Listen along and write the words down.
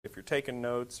you're taking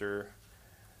notes or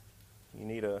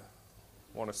you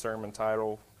want a sermon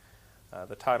title,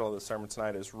 the title of the sermon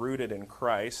tonight is Rooted in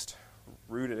Christ.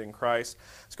 Rooted in Christ.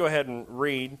 Let's go ahead and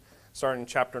read, starting in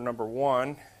chapter number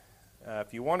 1.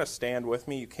 If you want to stand with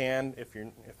me, you can.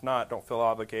 If not, don't feel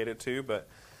obligated to. But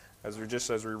as we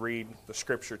read the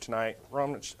scripture tonight,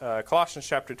 Colossians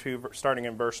chapter 2, starting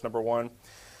in verse number 1.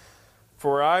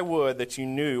 For I would that you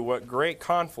knew what great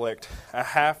conflict I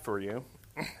have for you,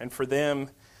 and for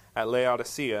them at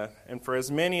Laodicea, and for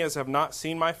as many as have not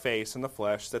seen my face in the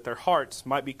flesh, that their hearts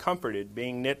might be comforted,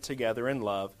 being knit together in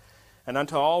love, and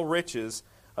unto all riches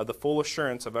of the full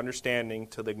assurance of understanding,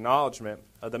 to the acknowledgement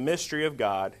of the mystery of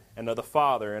God, and of the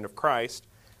Father, and of Christ,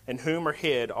 in whom are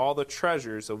hid all the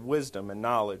treasures of wisdom and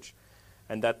knowledge.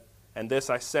 And this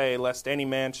I say, lest any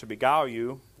man should beguile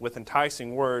you with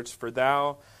enticing words, for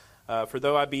though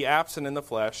I be absent in the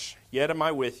flesh, yet am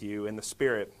I with you in the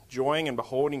Spirit, joying and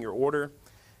beholding your order,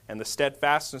 and the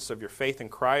steadfastness of your faith in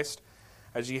Christ.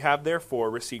 As ye have therefore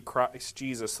received Christ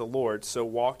Jesus the Lord, so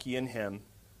walk ye in him,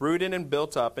 rooted and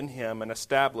built up in him, and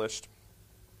established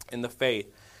in the faith,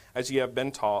 as ye have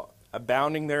been taught,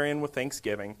 abounding therein with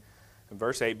thanksgiving. In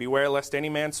verse 8, beware lest any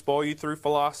man spoil you through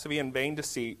philosophy and vain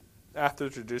deceit, after the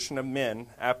tradition of men,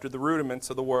 after the rudiments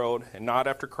of the world, and not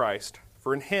after Christ.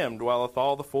 For in him dwelleth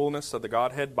all the fullness of the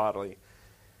Godhead bodily,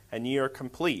 and ye are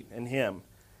complete in him,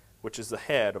 which is the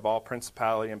head of all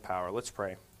principality and power. Let's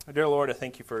pray. Dear Lord, I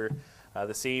thank you for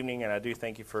this evening, and I do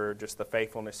thank you for just the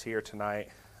faithfulness here tonight.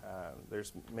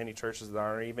 There's many churches that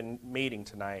aren't even meeting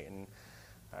tonight, and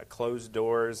closed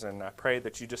doors, and I pray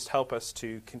that you just help us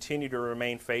to continue to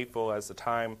remain faithful as the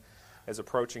time is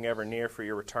approaching ever near for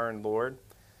your return, Lord.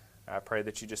 I pray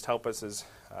that you just help us as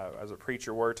I preach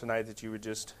your word tonight, that you would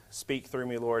just speak through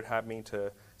me, Lord, have me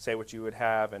to say what you would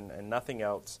have and nothing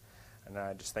else. And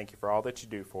I just thank you for all that you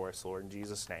do for us, Lord, in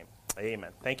Jesus' name.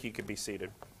 Amen. Thank you. You could be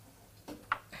seated.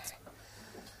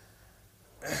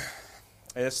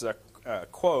 This is a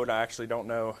quote. I actually don't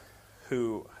know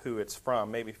who it's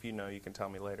from. Maybe if you know, you can tell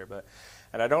me later.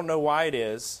 And I don't know why it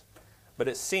is, but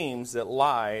it seems that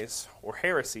lies or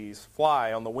heresies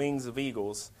fly on the wings of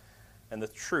eagles, and the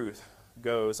truth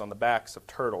goes on the backs of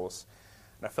turtles.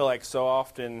 And I feel like so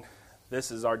often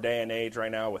this is our day and age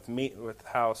right now with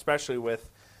how, especially with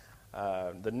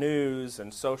the news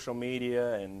and social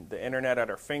media and the internet at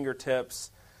our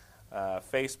fingertips,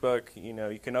 Facebook,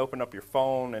 you can open up your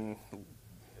phone, and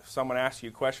if someone asks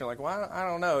you a question like, well, I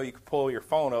don't know, you can pull your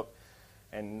phone up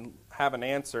and have an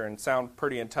answer and sound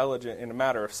pretty intelligent in a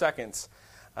matter of seconds.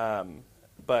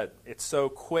 But it's so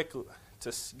quick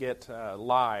to get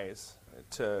lies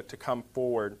to come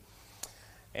forward.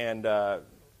 And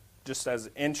just as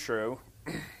an intro,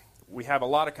 we have a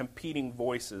lot of competing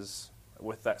voices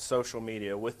with that social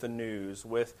media, with the news,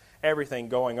 with everything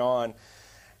going on.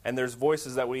 And there's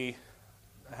voices that we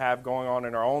have going on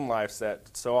in our own lives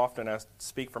that so often, I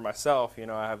speak for myself,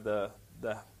 I have the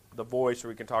voice where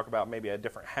we can talk about maybe a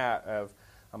different hat of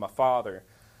I'm a father,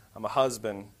 I'm a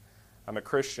husband, I'm a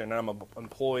Christian, I'm an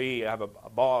employee, I have a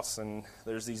boss, and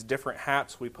there's these different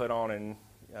hats we put on, and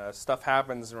stuff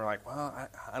happens and we're like, well,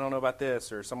 I don't know about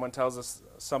this, or someone tells us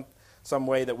some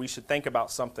way that we should think about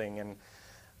something, and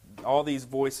all these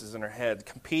voices in our head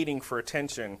competing for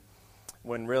attention,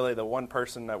 when really the one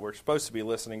person that we're supposed to be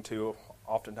listening to,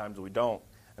 oftentimes we don't,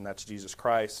 and that's Jesus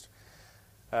Christ.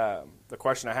 The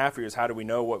question I have for you is, how do we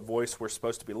know what voice we're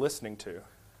supposed to be listening to?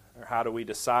 Or how do we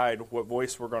decide what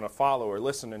voice we're going to follow or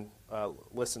listen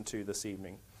to this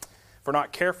evening? If we're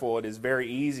not careful, it is very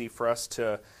easy for us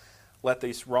to let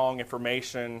these wrong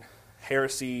information,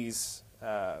 heresies,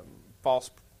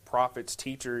 false prophets,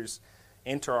 teachers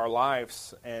enter our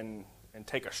lives and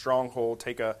take a stronghold,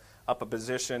 take up a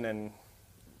position, and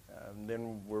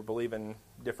then we're believing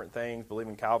different things,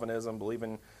 believing Calvinism,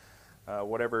 believing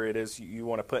whatever it is you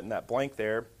want to put in that blank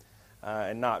there,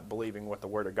 and not believing what the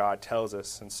Word of God tells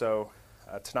us. And so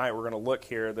tonight we're going to look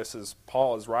here.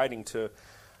 Paul is writing to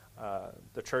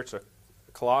the church of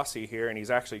Colossae here, and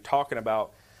he's actually talking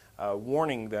about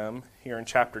warning them here in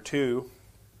chapter 2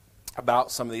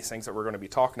 about some of these things that we're going to be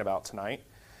talking about tonight.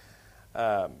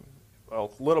 A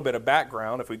little bit of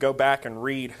background. If we go back and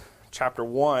read chapter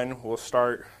 1, we'll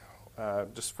start,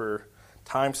 just for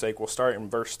time's sake, we'll start in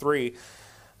verse 3.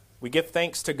 We give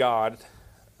thanks to God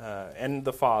and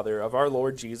the Father of our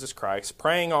Lord Jesus Christ,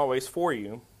 praying always for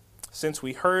you, since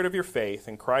we heard of your faith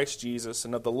in Christ Jesus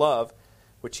and of the love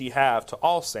which ye have to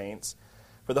all saints,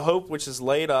 for the hope which is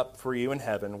laid up for you in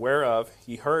heaven, whereof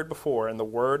ye heard before in the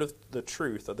word of the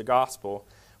truth of the gospel,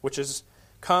 which is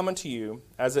come unto you,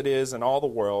 as it is in all the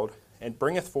world, and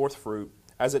bringeth forth fruit,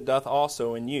 as it doth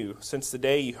also in you, since the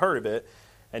day ye heard of it,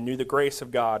 and knew the grace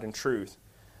of God and truth.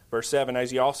 Verse 7,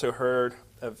 as ye also heard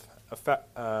of,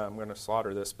 I'm going to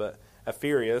slaughter this, but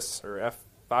Ephirus,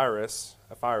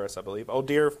 I believe, O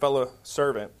dear fellow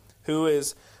servant, who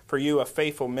is for you a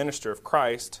faithful minister of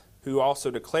Christ, who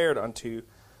also declared unto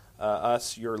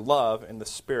us your love in the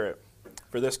Spirit.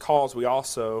 For this cause we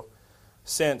also,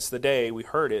 since the day we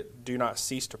heard it, do not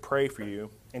cease to pray for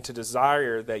you, and to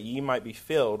desire that ye might be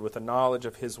filled with the knowledge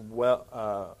of His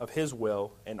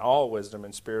will in all wisdom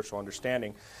and spiritual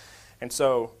understanding. And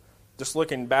so, just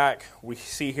looking back, we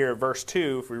see here verse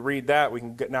 2, if we read that, we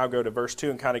can now go to verse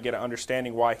 2 and kind of get an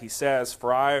understanding why he says,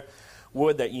 For I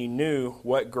would that you knew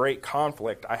what great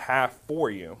conflict I have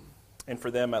for you and for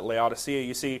them at Laodicea.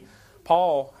 You see,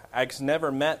 Paul has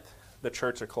never met the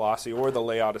church of Colossae or the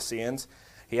Laodiceans.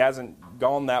 He hasn't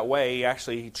gone that way.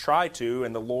 He tried to,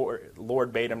 and the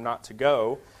Lord bade him not to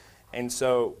go. And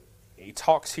so he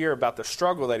talks here about the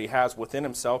struggle that he has within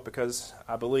himself, because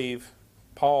I believe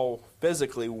Paul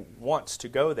physically wants to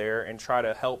go there and try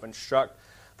to help instruct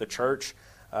the church,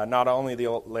 not only the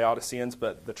Laodiceans,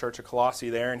 but the church of Colossae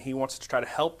there, and he wants to try to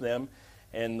help them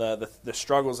in the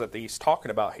struggles that he's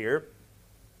talking about here,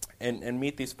 and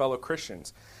meet these fellow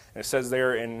Christians. And it says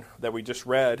there that we just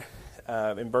read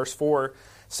in verse 4,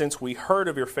 since we heard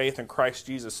of your faith in Christ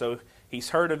Jesus. So he's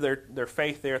heard of their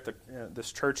faith there at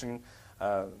this church in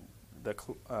the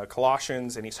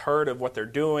Colossians, and he's heard of what they're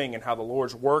doing and how the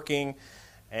Lord's working.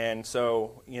 And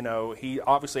so, he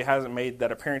obviously hasn't made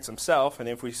that appearance himself. And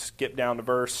if we skip down to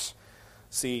verse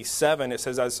 7, it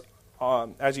says,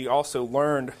 as ye also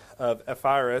learned of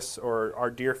Ephirus, or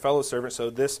our dear fellow servant, so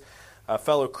this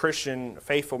fellow Christian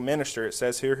faithful minister, it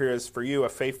says here is for you a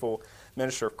faithful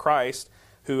minister of Christ,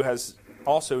 who has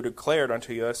also declared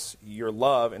unto us your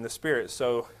love in the Spirit.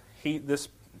 So this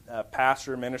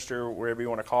pastor, minister, wherever you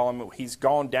want to call him, he's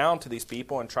gone down to these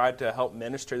people and tried to help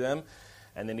minister them,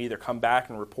 and then either come back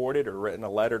and report it or written a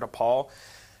letter to Paul.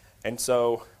 And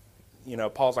so,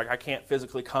 Paul's like, I can't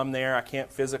physically come there. I can't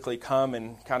physically come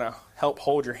and kind of help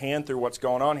hold your hand through what's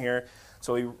going on here.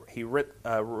 So he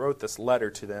wrote this letter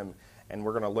to them, and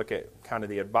we're going to look at kind of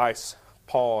the advice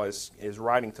Paul is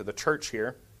writing to the church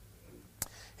here.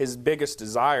 His biggest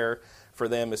desire for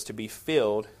them is to be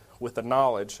filled with the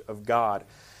knowledge of God.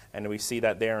 And we see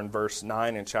that there in verse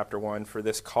 9 in chapter 1. For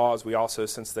this cause we also,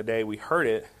 since the day we heard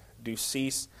it,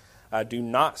 do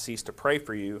not cease to pray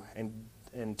for you,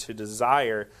 and to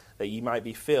desire that ye might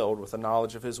be filled with the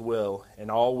knowledge of His will in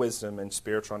all wisdom and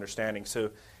spiritual understanding.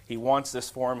 So he wants this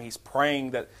for him. He's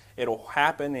praying that it'll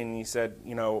happen, and he said,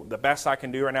 the best I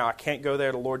can do right now, I can't go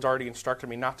there. The Lord's already instructed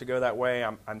me not to go that way.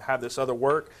 I have this other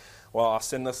work. Well, I'll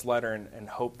send this letter and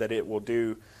hope that it will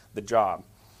do the job.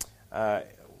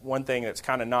 One thing that's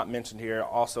kind of not mentioned here,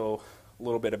 also a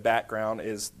little bit of background,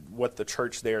 is what the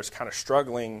church there is kind of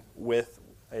struggling with,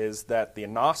 is that the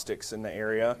Gnostics in the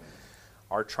area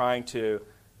are trying to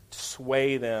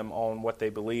sway them on what they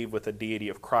believe with the deity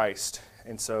of Christ.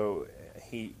 And so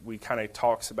we kind of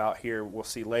talks about here, we'll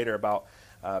see later, about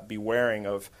bewaring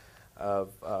of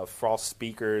false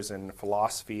speakers and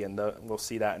philosophy, and we'll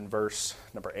see that in verse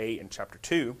number 8 in chapter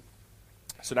 2.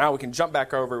 So now we can jump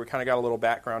back over. We kind of got a little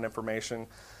background information.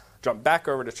 Jump back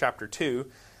over to chapter 2,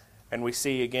 and we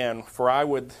see again, for I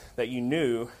would that you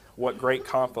knew what great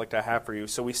conflict I have for you.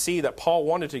 So we see that Paul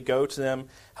wanted to go to them,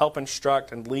 help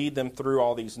instruct, and lead them through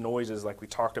all these noises like we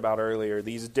talked about earlier.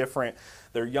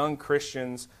 They're young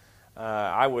Christians.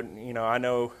 I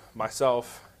know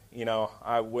myself,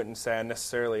 I wouldn't say I'm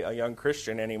necessarily a young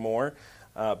Christian anymore,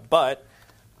 but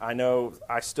I know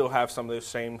I still have some of those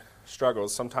same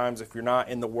struggles. Sometimes if you're not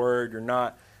in the Word, you're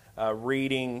not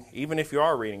reading, even if you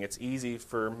are reading, it's easy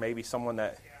for maybe someone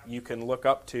that you can look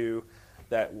up to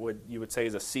that you would say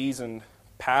is a seasoned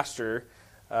pastor,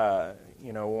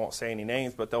 won't say any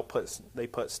names, but they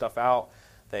put stuff out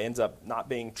that ends up not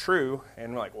being true,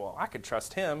 and we're like, well, I could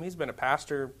trust him. He's been a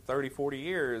pastor 30, 40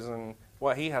 years, and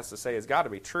what he has to say has got to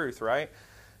be truth, right?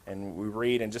 And we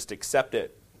read and just accept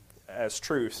it as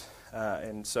truth,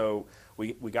 and so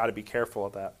we got to be careful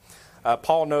of that.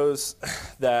 Paul knows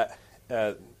that,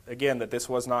 again, that this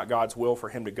was not God's will for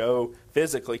him to go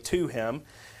physically to him,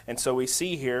 and so we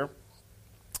see here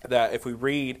that if we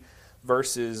read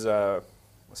verses, verse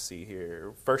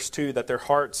 2, that their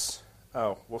hearts,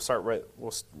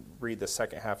 we'll read the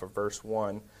second half of verse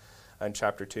 1 in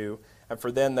chapter 2. And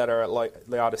for them that are at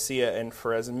Laodicea, and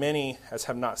for as many as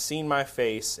have not seen my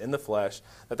face in the flesh,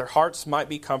 that their hearts might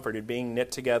be comforted, being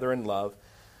knit together in love,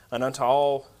 and unto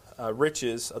all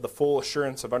riches of the full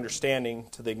assurance of understanding,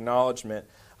 to the acknowledgement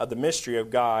of the mystery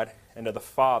of God, and of the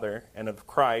Father, and of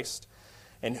Christ,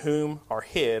 in whom are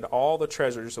hid all the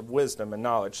treasures of wisdom and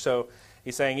knowledge. So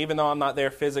He's saying, even though I'm not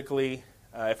there physically,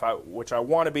 which I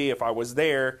want to be, if I was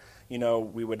there,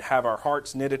 we would have our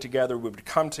hearts knitted together. We would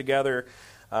come together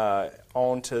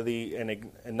onto an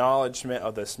acknowledgement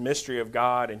of this mystery of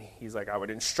God. And he's like, I would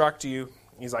instruct you.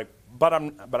 He's like, but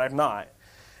I'm not.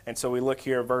 And so we look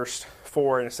here at verse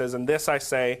 4, and it says, "And this I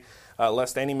say,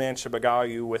 lest any man should beguile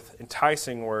you with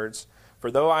enticing words.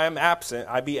 For though I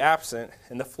be absent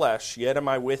in the flesh, yet am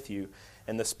I with you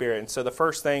in the spirit." And so the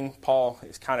first thing Paul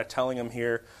is kind of telling him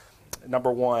here,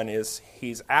 number one, is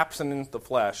he's absent in the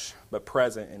flesh, but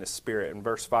present in his spirit. In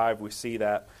verse 5, we see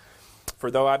that.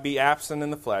 "For though I be absent in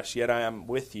the flesh, yet I am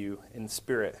with you in the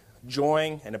spirit,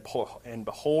 joying and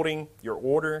beholding your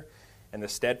order and the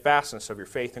steadfastness of your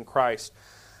faith in Christ."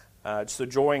 So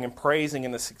joying and praising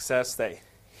in the success that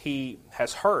he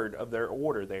has heard of their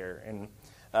order there. And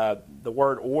the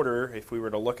word order, if we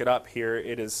were to look it up here,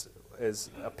 it is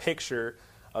a picture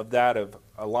of that of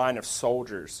a line of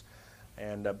soldiers.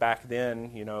 And back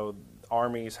then,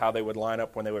 armies, how they would line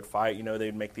up when they would fight,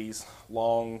 they'd make these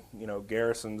long,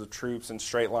 garrisons of troops in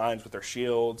straight lines with their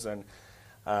shields.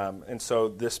 And so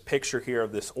this picture here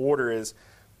of this order is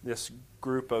this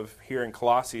group of here in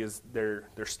Colossae is they're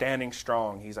standing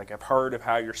strong. He's like, I've heard of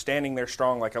how you're standing there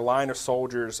strong, like a line of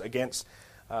soldiers against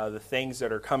the things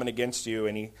that are coming against you.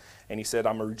 And he said,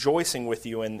 I'm rejoicing with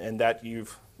you and that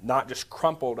you've not just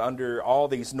crumpled under all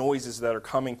these noises that are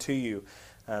coming to you.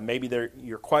 Maybe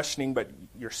you're questioning, but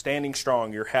you're standing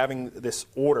strong. You're having this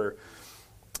order.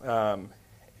 And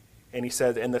he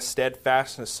said, in the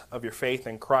steadfastness of your faith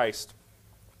in Christ,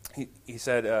 he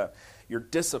said, you're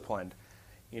disciplined.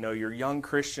 You're young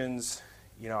Christians.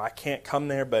 I can't come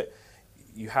there, but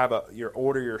you have your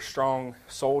order. You're a strong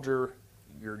soldier.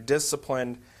 You're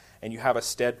disciplined, and you have a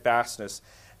steadfastness.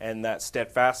 And that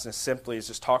steadfastness simply is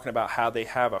just talking about how they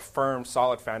have a firm,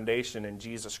 solid foundation in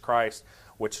Jesus Christ,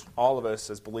 which all of us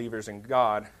as believers in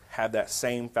God have that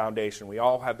same foundation. We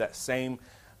all have that same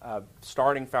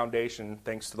starting foundation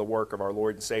thanks to the work of our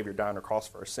Lord and Savior dying on the cross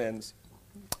for our sins.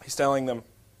 He's telling them,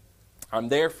 I'm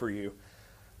there for you,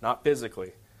 not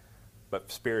physically,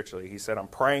 but spiritually. He said, I'm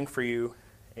praying for you,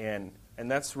 and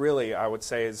that's really, I would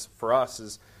say, is for us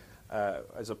is an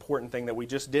important thing that we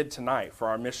just did tonight for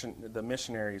our mission. The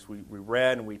missionaries, we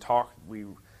read and we talked.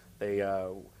 They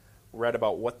read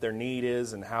about what their need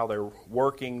is and how they're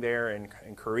working there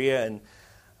in Korea, and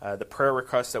the prayer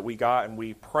requests that we got, and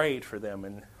we prayed for them.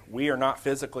 And we are not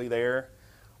physically there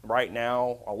right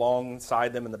now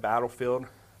alongside them in the battlefield,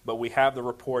 but we have the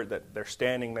report that they're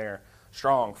standing there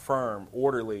strong, firm,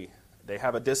 orderly. They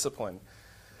have a discipline,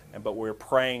 but we're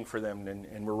praying for them,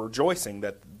 and we're rejoicing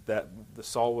that the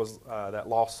soul was that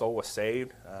lost soul was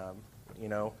saved.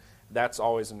 That's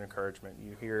always an encouragement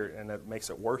you hear, and it makes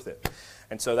it worth it.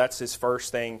 And so that's his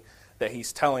first thing that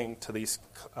he's telling to these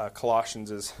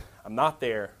Colossians is, I'm not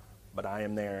there, but I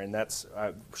am there, and that's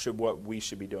what we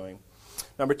should be doing.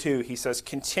 Number 2, he says,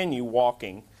 continue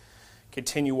walking.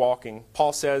 Continue walking.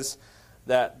 Paul says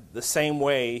that the same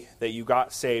way that you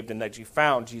got saved and that you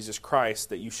found Jesus Christ,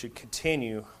 that you should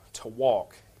continue to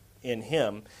walk in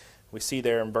him. We see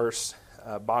there in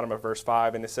bottom of verse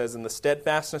 5, and it says, in the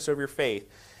steadfastness of your faith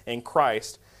in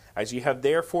Christ, as ye have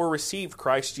therefore received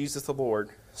Christ Jesus the Lord,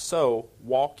 so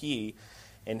walk ye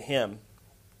in him.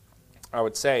 I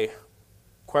would say,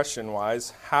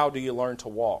 question-wise, how do you learn to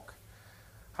walk?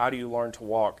 How do you learn to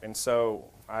walk? And so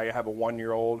I have a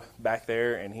 1-year-old back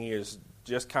there, and he is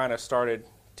just kind of started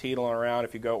teetling around.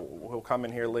 If you go, he'll come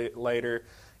in here later.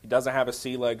 He doesn't have his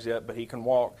sea legs yet, but he can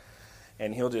walk,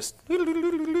 and he'll just.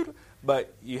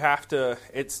 But you have to.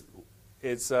 It's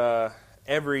an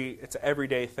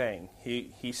everyday thing.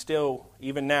 He still,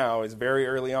 even now, is very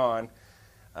early on.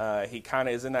 He kind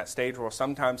of is in that stage where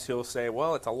sometimes he'll say,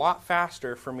 well, it's a lot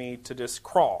faster for me to just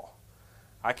crawl.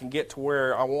 I can get to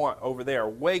where I want over there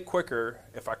way quicker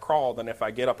if I crawl than if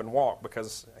I get up and walk,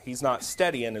 because he's not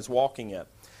steady in his walking yet.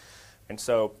 And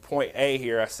so point A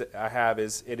here I have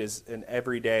is it is an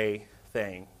everyday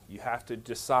thing. You have to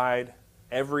decide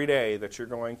every day that you're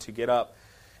going to get up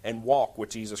and walk with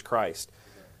Jesus Christ.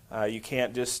 You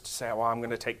can't just say, well, I'm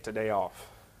going to take today off.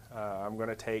 I'm going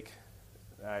to take,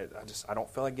 I don't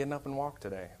feel like getting up and walk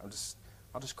today. I'll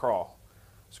just crawl.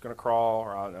 I'm just going to crawl,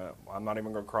 or I'm not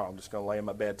even going to crawl. I'm just going to lay in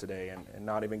my bed today and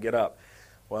not even get up.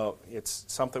 Well, it's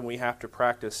something we have to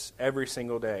practice every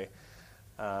single day,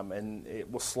 and it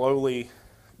will slowly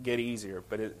get easier.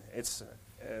 But it's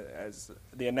as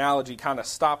the analogy kind of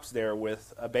stops there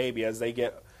with a baby. As they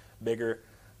get bigger,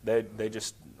 they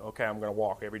just, okay, I'm going to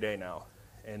walk every day now,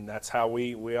 and that's how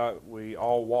we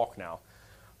all walk now.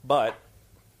 But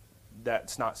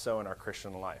that's not so in our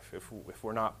Christian life. If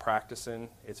we're not practicing,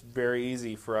 it's very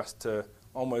easy for us to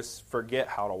almost forget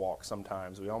how to walk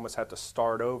sometimes. We almost have to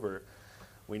start over.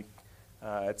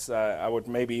 I would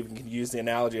maybe even use the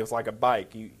analogy of like a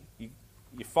bike. You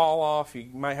fall off. You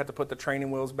might have to put the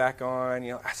training wheels back on.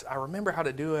 I remember how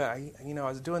to do it. I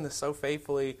was doing this so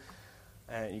faithfully,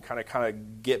 and you kind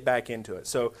of get back into it.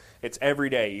 So it's every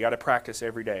day. You got to practice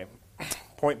every day.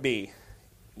 Point B,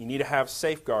 you need to have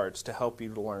safeguards to help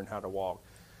you to learn how to walk.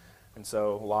 And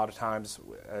so a lot of times,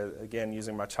 again,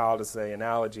 using my child as the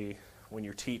analogy, when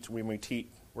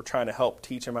we're trying to help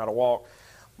teach him how to walk.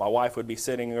 My wife would be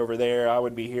sitting over there, I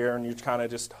would be here, and you're kind of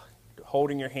just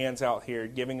holding your hands out here,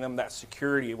 giving them that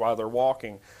security while they're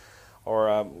walking.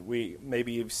 Or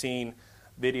maybe you've seen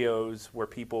videos where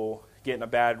people get in a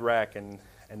bad wreck and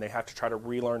they have to try to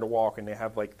relearn to walk, and they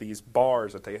have like these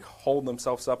bars that they hold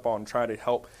themselves up on, trying to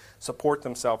help support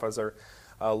themselves as they're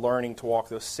learning to walk.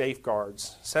 Those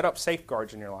safeguards. Set up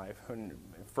safeguards in your life. And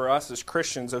for us as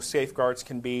Christians, those safeguards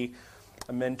can be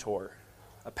a mentor,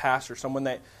 a pastor, someone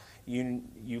that you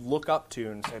look up to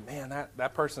and say, man,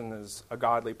 that person is a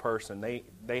godly person.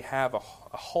 They have a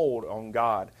hold on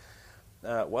God.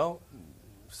 Talk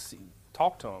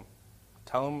to them.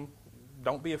 Tell them,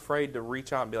 don't be afraid to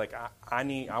reach out and be like,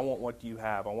 I want what you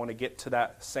have. I want to get to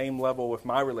that same level with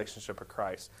my relationship with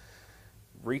Christ.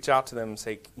 Reach out to them and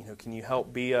say, can you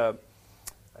help be a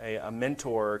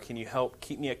mentor? Can you help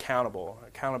keep me accountable?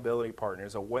 Accountability partner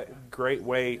is a great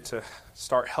way to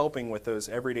start helping with those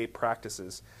everyday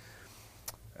practices.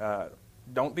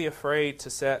 Don't be afraid to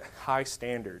set high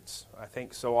standards. I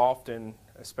think so often,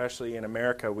 especially in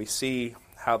America, we see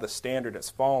how the standard has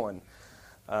fallen.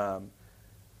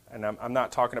 And I'm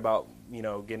not talking about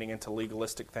getting into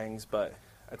legalistic things, but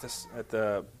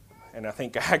and I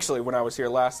think actually when I was here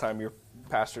last time, your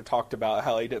pastor talked about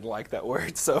how he didn't like that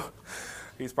word. So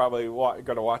he's probably going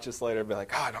to watch this later and be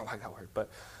like, I don't like that word.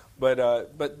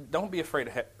 But don't be afraid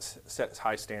to set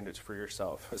high standards for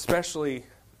yourself, especially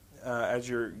as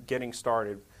you're getting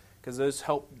started, because those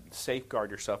help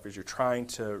safeguard yourself as you're trying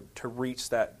to reach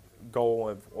that goal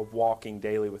of walking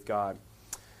daily with God.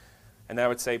 And I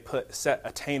would say set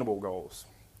attainable goals.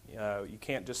 You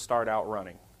can't just start out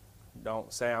running.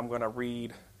 Don't say I'm going to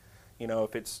read.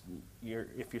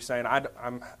 If you're saying I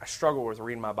struggle with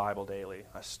reading my Bible daily.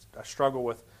 I struggle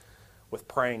with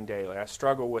praying daily. I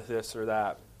struggle with this or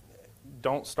that.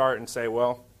 Don't start and say,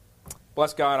 well,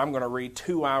 bless God, I'm going to read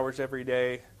 2 hours every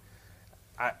day.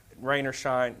 Rain or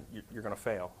shine, you're going to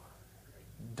fail.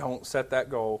 Don't set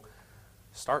that goal.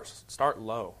 Start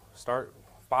low. Start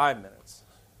 5 minutes.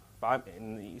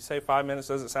 And you say 5 minutes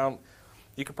doesn't sound.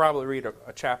 You could probably read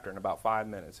a chapter in about 5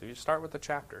 minutes. If you start with a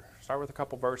chapter, start with a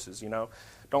couple verses.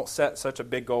 Don't set such a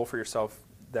big goal for yourself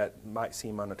that might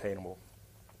seem unattainable.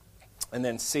 And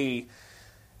then C,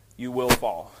 you will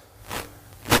fall.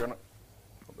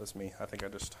 That's me. I think I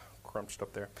just crunched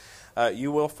up there.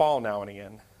 You will fall now and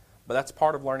again. But that's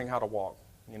part of learning how to walk.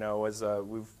 As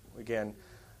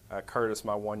Curtis,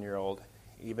 my 1-year-old,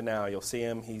 even now you'll see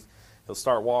him. He'll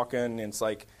start walking, and it's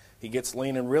like he gets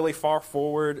leaning really far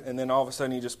forward, and then all of a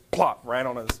sudden he just plop right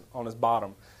on his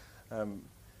bottom,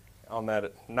 on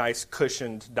that nice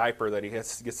cushioned diaper that he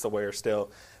gets to wear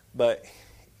still. But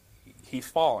he's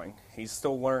falling. He's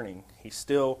still learning. He's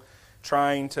still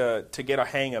trying to get a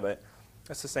hang of it.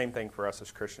 That's the same thing for us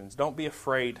as Christians. Don't be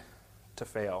afraid to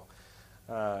fail.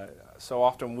 So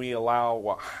often we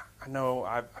allow, I know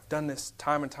I've done this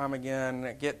time and time again.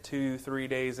 I get 2-3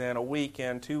 days in, a week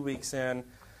in, 2 weeks in,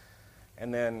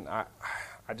 and then I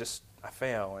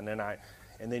fail, and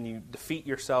then you defeat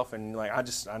yourself, and you're like,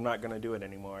 I'm not going to do it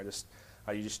anymore.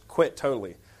 You just quit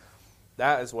totally.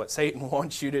 That is what Satan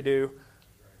wants you to do.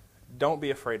 Don't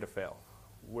be afraid to fail.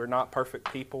 We're not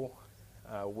perfect people.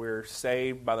 We're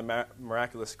saved by the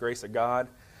miraculous grace of God.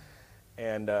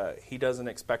 And He doesn't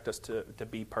expect us to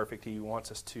be perfect. He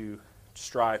wants us to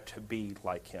strive to be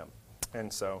like Him.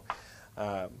 And so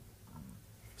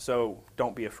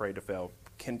don't be afraid to fail.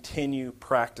 Continue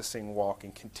practicing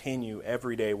walking. Continue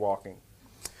everyday walking.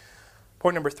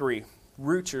 Point number 3,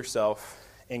 root yourself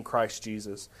in Christ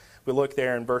Jesus. We look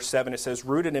there in verse 7. It says,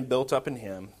 rooted and built up in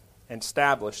Him, and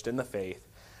established in the faith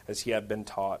as ye have been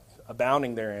taught,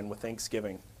 abounding therein with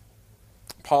thanksgiving.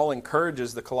 Paul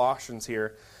encourages the Colossians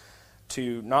here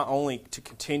to not only to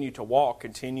continue to walk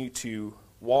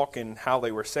in how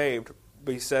they were saved,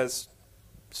 but he says,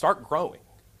 start growing.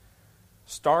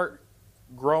 Start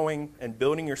growing and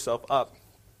building yourself up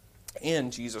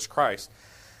in Jesus Christ.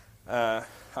 I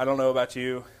don't know about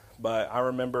you, but I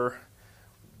remember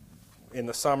in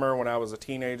the summer when I was a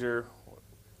teenager,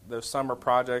 those summer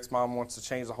projects, Mom wants to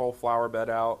change the whole flower bed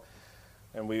out,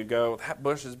 and we would go, that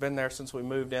bush has been there since we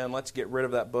moved in, let's get rid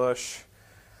of that bush.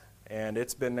 and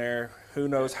it's been there who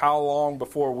knows how long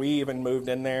before we even moved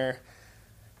in there.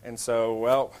 And so,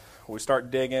 well, we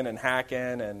start digging and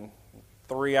hacking, and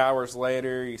 3 hours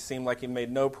later, you seem like you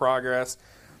made no progress.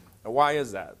 Now, why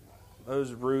is that?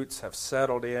 Those roots have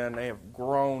settled in. They have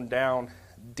grown down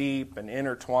deep and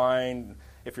intertwined.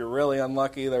 If you're really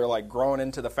unlucky, they're like growing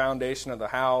into the foundation of the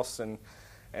house, and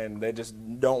they just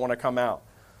don't want to come out.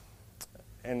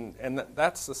 And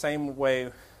that's the same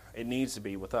way it needs to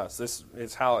be with us. This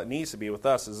is how it needs to be with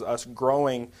us, is us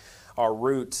growing our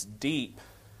roots deep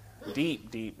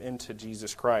into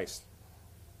Jesus Christ.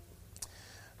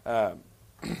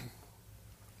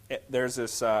 There's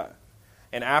this,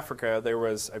 in Africa, there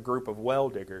was a group of well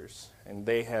diggers, and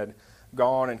they had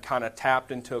gone and kind of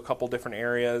tapped into a couple different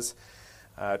areas,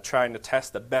 trying to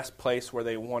test the best place where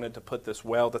they wanted to put this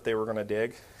well that they were going to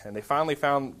dig. And they finally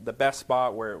found the best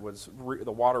spot where it was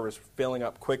the water was filling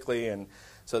up quickly, and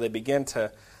so they began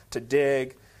to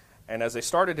dig. And as they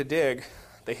started to dig,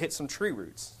 they hit some tree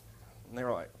roots. And they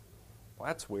were like, well,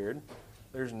 that's weird.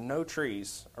 There's no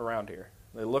trees around here.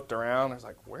 They looked around, and was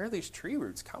like, where are these tree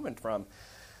roots coming from?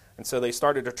 And so they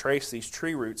started to trace these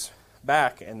tree roots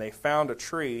back, and they found a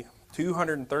tree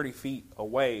 230 feet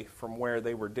away from where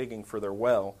they were digging for their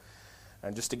well.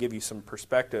 And just to give you some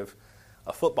perspective,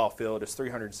 a football field is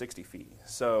 360 feet.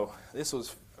 So this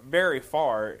was very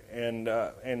far, and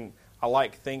I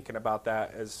like thinking about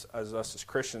that as us as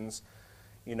Christians.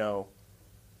 You know,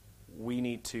 we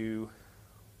need to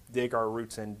dig our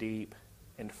roots in deep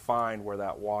and find where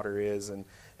that water is,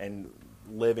 and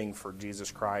living for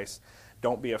Jesus Christ.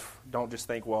 Don't just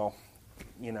think, well,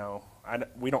 you know,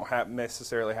 we don't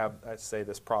necessarily have, I'd say,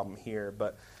 this problem here,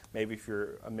 but maybe if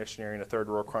you're a missionary in a third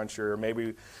world country, or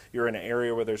maybe you're in an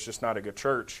area where there's just not a good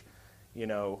church, you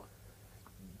know,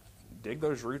 dig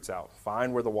those roots out.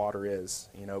 Find where the water is.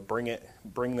 You know,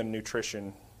 bring the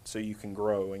nutrition so you can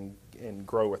grow and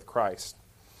grow with Christ.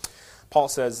 Paul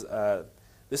says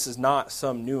this is not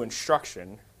some new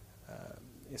instruction.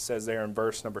 It says there in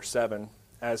verse number 7,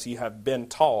 as you have been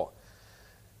taught.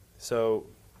 So,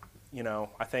 you know,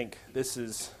 I think this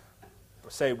is,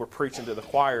 say we're preaching to the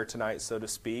choir tonight, so to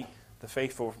speak. The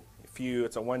faithful few,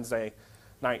 it's a Wednesday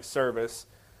night service.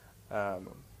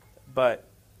 But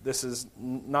this is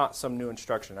not some new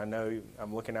instruction. I know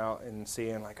I'm looking out and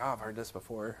seeing like, oh, I've heard this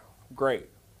before. Great.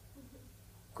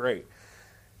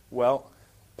 Well,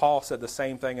 Paul said the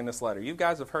same thing in this letter. You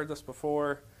guys have heard this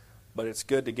before, but it's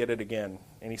good to get it again.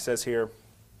 And he says here,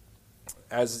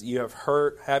 as you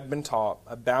have been taught,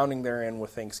 abounding therein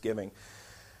with thanksgiving.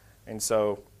 And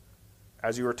so,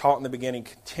 as you were taught in the beginning,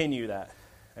 continue that.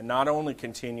 And not only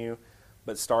continue,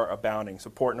 but start abounding. So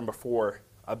point number 4,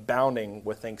 abounding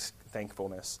with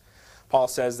thankfulness. Paul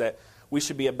says that we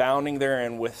should be abounding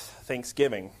therein with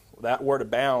thanksgiving. That word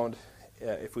abound,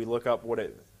 if we look up what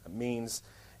it means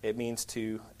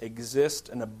to exist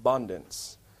in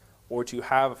abundance or to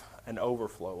have an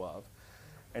overflow of.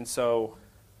 And so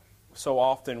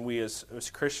often we as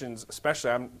Christians,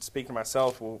 especially I'm speaking to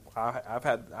myself, well,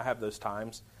 I have those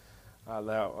times that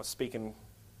I was speaking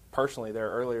personally there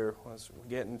earlier, was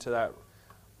getting to that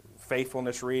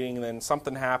faithfulness reading, and then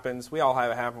something happens. We all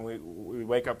have it happen. We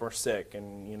wake up, we're sick,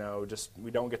 and you know, just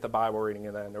we don't get the Bible reading,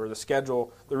 and then or the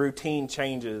schedule, the routine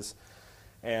changes,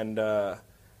 and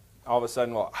all of a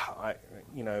sudden, well,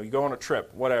 you go on a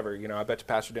trip, whatever. You know, I bet the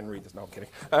pastor didn't read this. No, I'm kidding.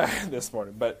 This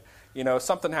morning, but you know,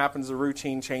 something happens, the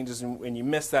routine changes, and you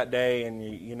miss that day, and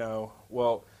you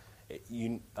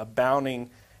abounding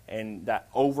and that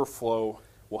overflow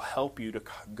will help you to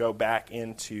go back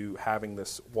into having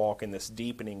this walk and this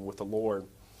deepening with the Lord.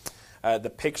 The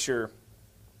picture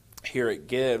here it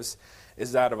gives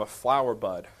is that of a flower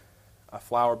bud. A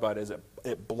flower bud as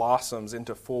it blossoms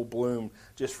into full bloom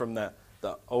just from the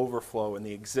overflow and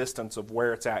the existence of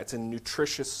where it's at. It's in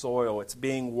nutritious soil. It's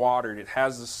being watered. It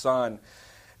has the sun.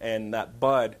 And that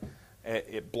bud,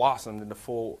 it blossomed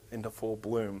into full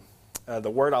bloom.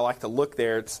 The word I like to look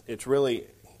there, it's really,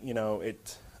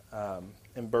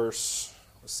 in verse,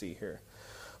 let's see here,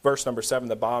 verse number 7,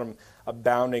 the bottom,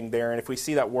 abounding therein. If we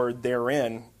see that word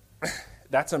therein,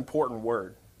 that's an important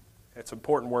word. It's an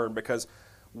important word because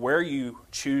where you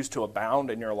choose to abound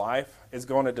in your life is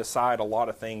going to decide a lot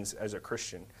of things as a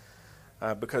Christian.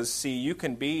 Because, see, you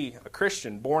can be a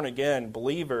Christian, born again,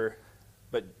 believer,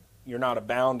 but you're not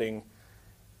abounding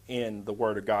in the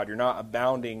Word of God. You're not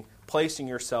abounding, placing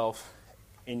yourself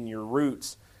in your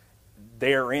roots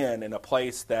therein in a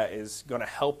place that is going to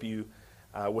help you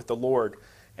with the Lord.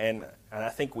 And I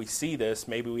think we see this.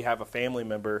 Maybe we have a family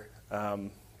member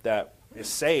that is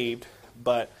saved,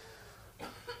 but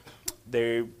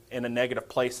they're in a negative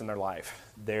place in their life.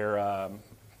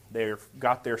 They've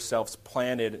got themselves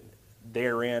planted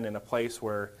therein in a place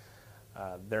where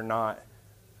they're not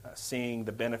seeing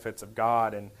the benefits of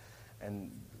God,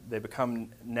 and they become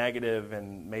negative,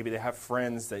 and maybe they have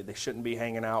friends that they shouldn't be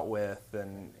hanging out with,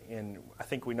 and I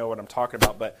think we know what I'm talking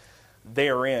about, but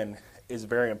therein is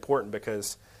very important,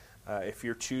 because if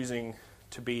you're choosing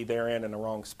to be therein in the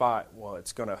wrong spot, well,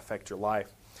 it's going to affect your life.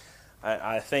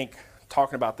 I think,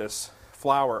 talking about this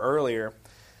flower earlier,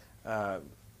 a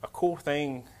cool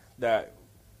thing that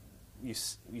you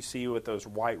see with those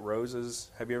white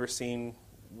roses, have you ever seen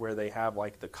where they have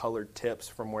like the colored tips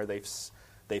from where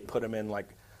they put them in like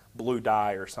blue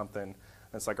dye or something?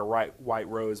 It's like a white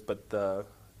rose, but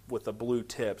with the blue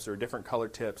tips or different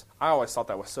colored tips. I always thought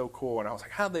that was so cool, and I was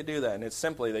like, how'd they do that? And it's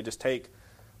simply, they just take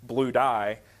blue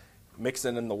dye, mix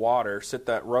it in the water, sit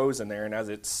that rose in there, and as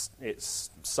it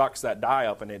sucks that dye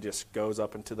up, and it just goes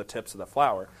up into the tips of the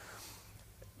flower.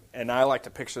 And I like to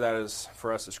picture that as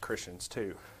for us as Christians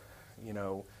too. You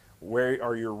know, where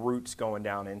are your roots going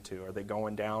down into? Are they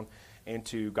going down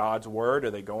into God's Word?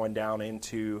 Are they going down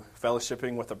into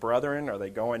fellowshipping with the brethren? Are they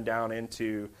going down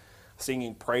into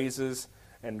singing praises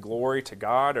and glory to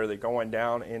God? Are they going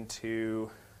down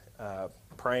into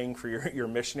praying for your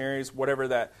missionaries, whatever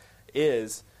that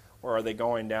is? Or are they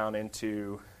going down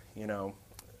into, you know,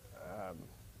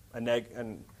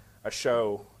 a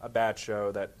show, a bad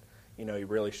show that, you know, you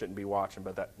really shouldn't be watching,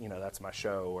 but that, you know, that's my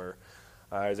show? Or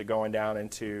is it going down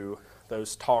into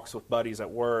those talks with buddies at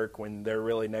work when they're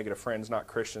really negative friends, not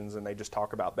Christians, and they just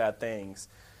talk about bad things?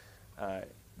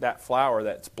 That flower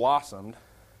that's blossomed,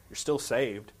 you're still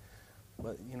saved,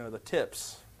 but, you know, the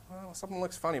tips, well, something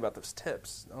looks funny about those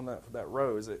tips on that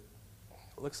rose. It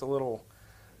looks a little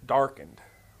darkened,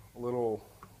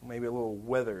 maybe a little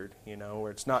withered, you know,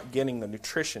 where it's not getting the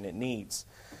nutrition it needs.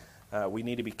 We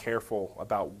need to be careful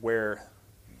about where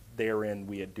therein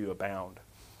we do abound.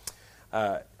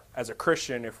 As a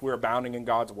Christian, if we're abounding in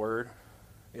God's Word,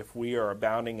 if we are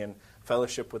abounding in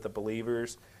fellowship with the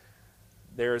believers,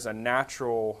 there's a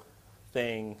natural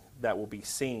thing that will be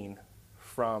seen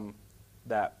from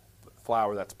that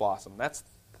flower that's blossomed. That's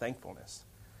thankfulness.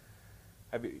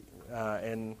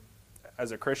 And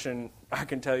as a Christian, I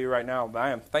can tell you right now, I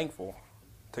am thankful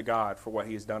to God for what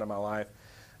He's done in my life.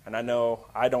 And I know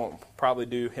I don't probably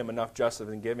do Him enough justice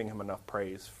in giving Him enough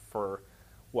praise for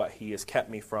what He has kept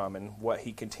me from and what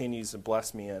He continues to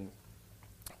bless me in.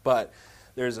 But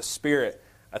there's a spirit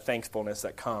of thankfulness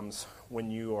that comes when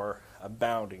you are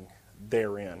abounding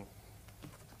therein.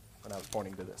 And I was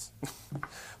pointing to this.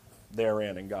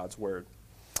 Therein in God's Word.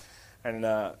 And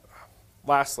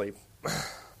lastly,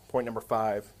 point number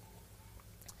 5,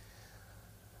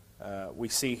 we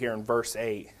see here in verse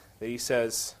 8 that he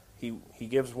says, he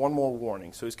gives one more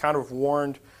warning. So he's kind of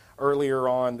warned earlier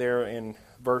on there in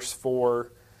verse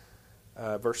 4,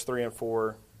 verse 3 and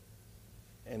 4,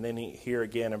 and then here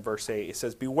again in verse 8, it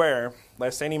says, "Beware,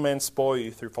 lest any man spoil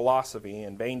you through philosophy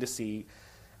and vain deceit,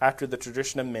 after the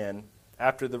tradition of men,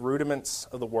 after the rudiments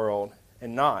of the world,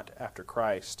 and not after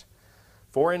Christ.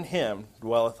 For in Him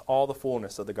dwelleth all the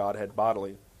fullness of the Godhead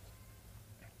bodily."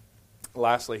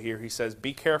 Lastly here, he says,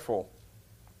 be careful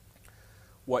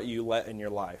what you let in your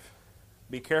life.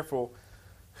 Be careful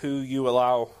who you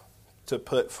allow to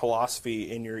put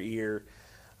philosophy in your ear,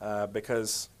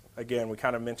 because, again, we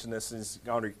kind of mentioned this, and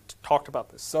I already talked about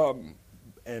this some,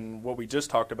 and what we just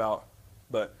talked about,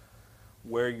 but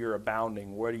where you're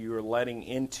abounding, where you're letting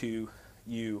into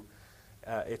you,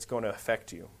 it's going to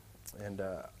affect you. And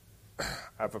I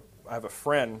have a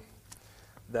friend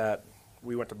that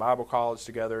we went to Bible college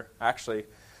together. Actually,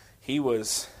 he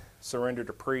was surrendered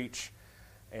to preach,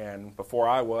 and before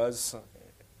I was,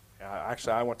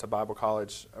 I went to Bible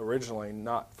college originally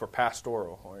not for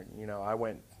pastoral. Or, you know, I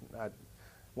went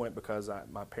because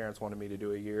my parents wanted me to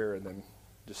do a year, and then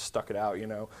just stuck it out. You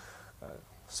know,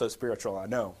 so spiritual, I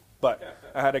know. But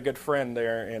I had a good friend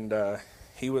there, and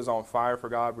he was on fire for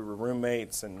God. We were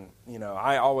roommates, and, you know,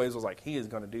 I always was like, he is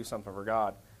going to do something for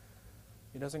God.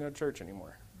 He doesn't go to church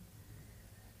anymore.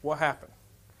 What happened?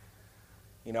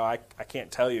 You know, I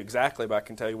can't tell you exactly, but I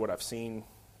can tell you what I've seen,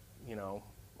 you know,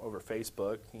 over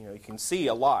Facebook. You know, you can see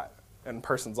a lot in a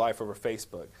person's life over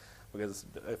Facebook, because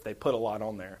if they put a lot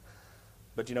on there.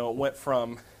 But, you know, it went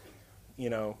from,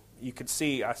 you know, you could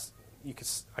see, I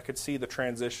could see the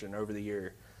transition over the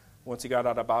year. Once he got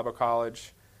out of Bible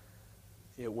college,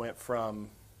 it went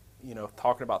from, you know,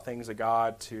 talking about things of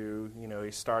God to, you know, he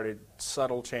started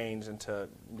subtle change into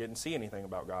didn't see anything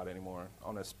about God anymore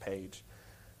on his page.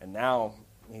 And now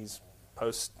he's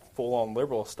posts full-on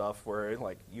liberal stuff where,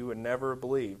 like, you would never have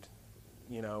believed,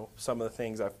 you know, some of the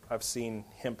things I've seen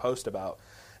him post about.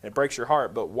 And it breaks your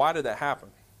heart. But why did that happen?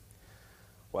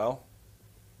 Well,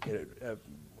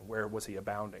 where was he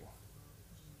abounding?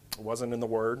 It wasn't in the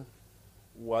Word.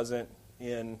 Wasn't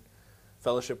in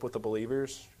fellowship with the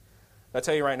believers. I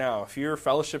tell you right now, if you're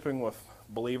fellowshipping with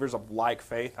believers of like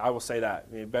faith, I will say that.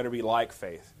 It better be like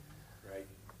faith.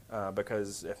 Right.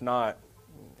 Because if not,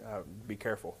 be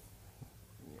careful.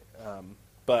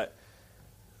 But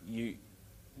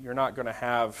you're not going to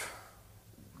have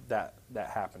that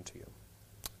happen to you.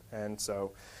 And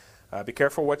so be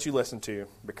careful what you listen to.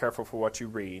 Be careful for what you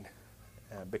read,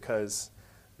 because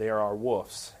they are our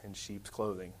wolves in sheep's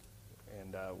clothing.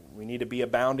 And we need to be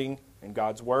abounding in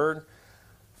God's Word.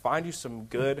 Find you some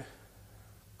good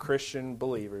Christian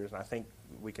believers, and I think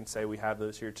we can say we have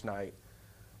those here tonight.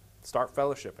 Start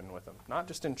fellowshipping with them, not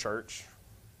just in church.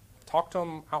 Talk to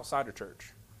them outside of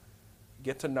church.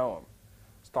 Get to know them.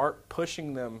 Start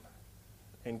pushing them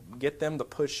and get them to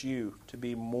push you to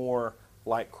be more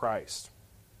like Christ.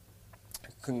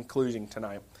 Concluding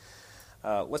tonight,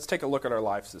 let's take a look at our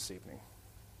lives this evening.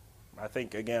 I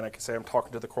think, again, I can say I'm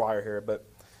talking to the choir here, but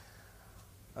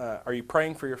are you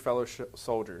praying for your fellow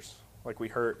soldiers? Like we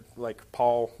heard, like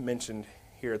Paul mentioned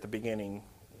here at the beginning,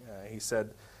 he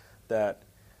said that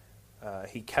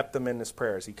he kept them in his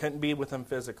prayers. He couldn't be with them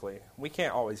physically. We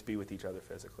can't always be with each other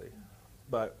physically,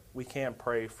 but we can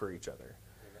pray for each other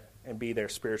and be there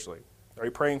spiritually. Are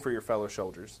you praying for your fellow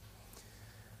soldiers?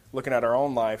 Looking at our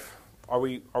own life, are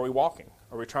we walking?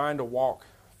 Are we trying to walk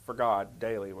for God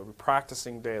daily? Are we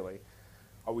practicing daily?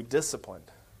 Are we disciplined?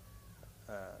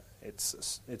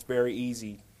 It's very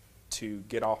easy to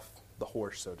get off the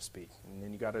horse, so to speak, and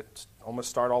then you got to almost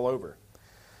start all over.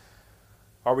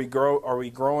 Are we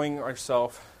growing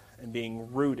ourselves and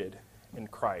being rooted in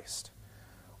Christ,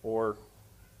 or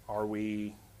are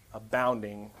we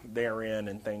abounding therein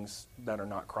in things that are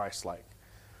not Christ-like?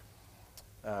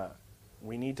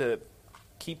 We need to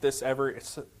keep this ever.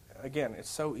 It's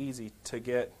so easy to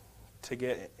get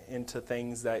into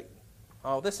things that,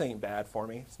 oh, this ain't bad for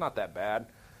me. It's not that bad.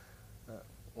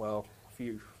 Well, if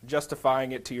you're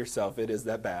justifying it to yourself, it is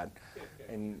that bad.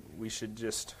 And we should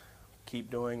just keep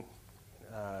doing,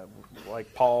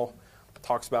 like Paul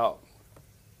talks about,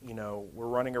 we're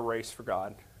running a race for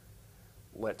God.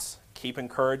 Let's keep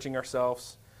encouraging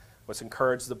ourselves. Let's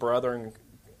encourage the brethren.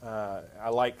 I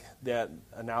like that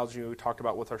analogy we talked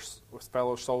about with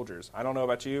fellow soldiers. I don't know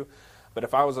about you, but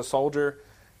if I was a soldier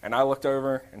and I looked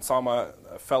over and saw my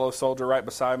fellow soldier right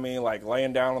beside me, like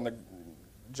laying down on the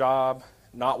job,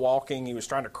 not walking, he was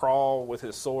trying to crawl with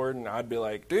his sword, and I'd be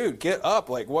like, dude, get up.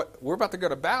 Like, what? We're about to go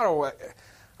to battle.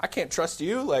 I can't trust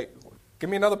you. Like, give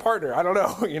me another partner. I don't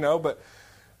know, but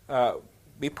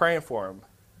be praying for them.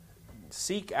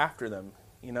 Seek after them.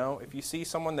 If you see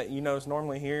someone that is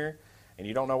normally here and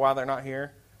you don't know why they're not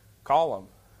here, call them.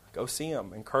 Go see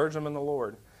them. Encourage them in the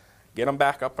Lord. Get them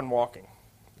back up and walking.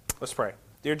 Let's pray.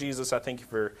 Dear Jesus, I thank you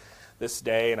for this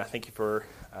day, and I thank you for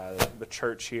the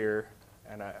church here.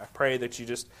 And I pray that you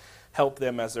just help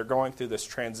them as they're going through this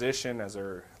transition, as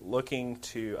they're looking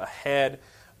to ahead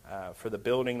for the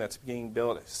building that's being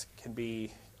built.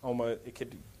 It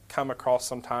could come across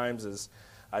sometimes as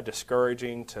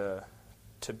discouraging to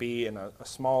be in a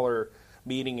smaller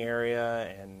meeting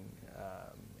area, and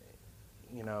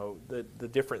the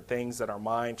different things that our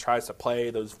mind tries to play,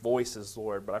 those voices,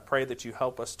 Lord. But I pray that you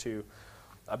help us to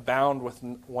abound with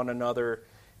one another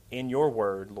in your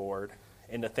word, Lord,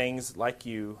 into things like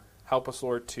you. Help us,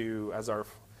 Lord, to, as our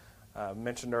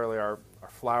mentioned earlier, our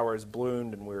flower is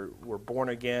bloomed and we're born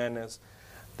again, as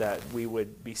that we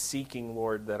would be seeking,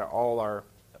 Lord, that all our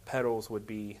petals would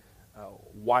be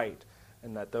white,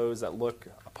 and that those that look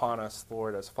upon us,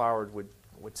 Lord, as flowers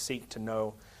would seek to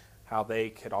know how they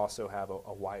could also have a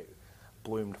white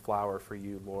bloomed flower for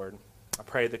you, Lord. I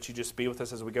pray that you just be with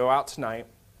us as we go out tonight.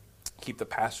 Keep the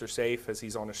pastor safe as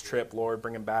he's on his trip, Lord.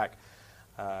 Bring him back,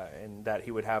 and that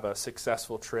he would have a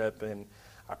successful trip. And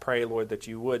I pray, Lord, that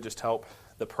you would just help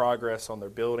the progress on their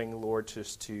building, Lord,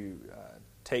 just to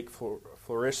take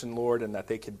flourishing, Lord, and that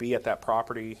they could be at that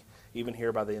property even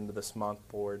here by the end of this month,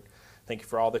 Lord. Thank you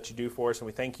for all that you do for us, and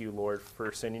we thank you, Lord,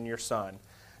 for sending your Son,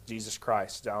 Jesus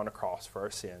Christ, down on a cross for our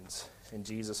sins. In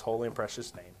Jesus' holy and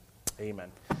precious name,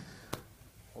 amen.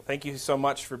 Well, thank you so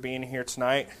much for being here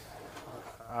tonight.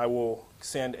 I will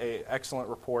send an excellent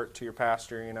report to your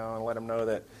pastor, and let him know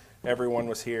that everyone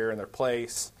was here in their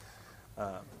place.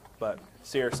 But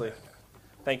seriously,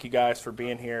 thank you guys for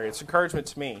being here. It's encouragement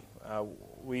to me.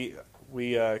 We've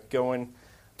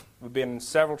been in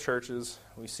several churches.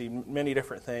 We see many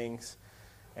different things,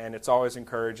 and it's always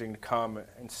encouraging to come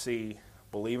and see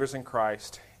believers in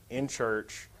Christ in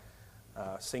church,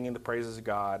 singing the praises of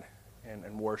God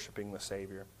and worshiping the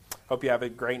Savior. Hope you have a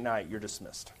great night. You're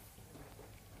dismissed.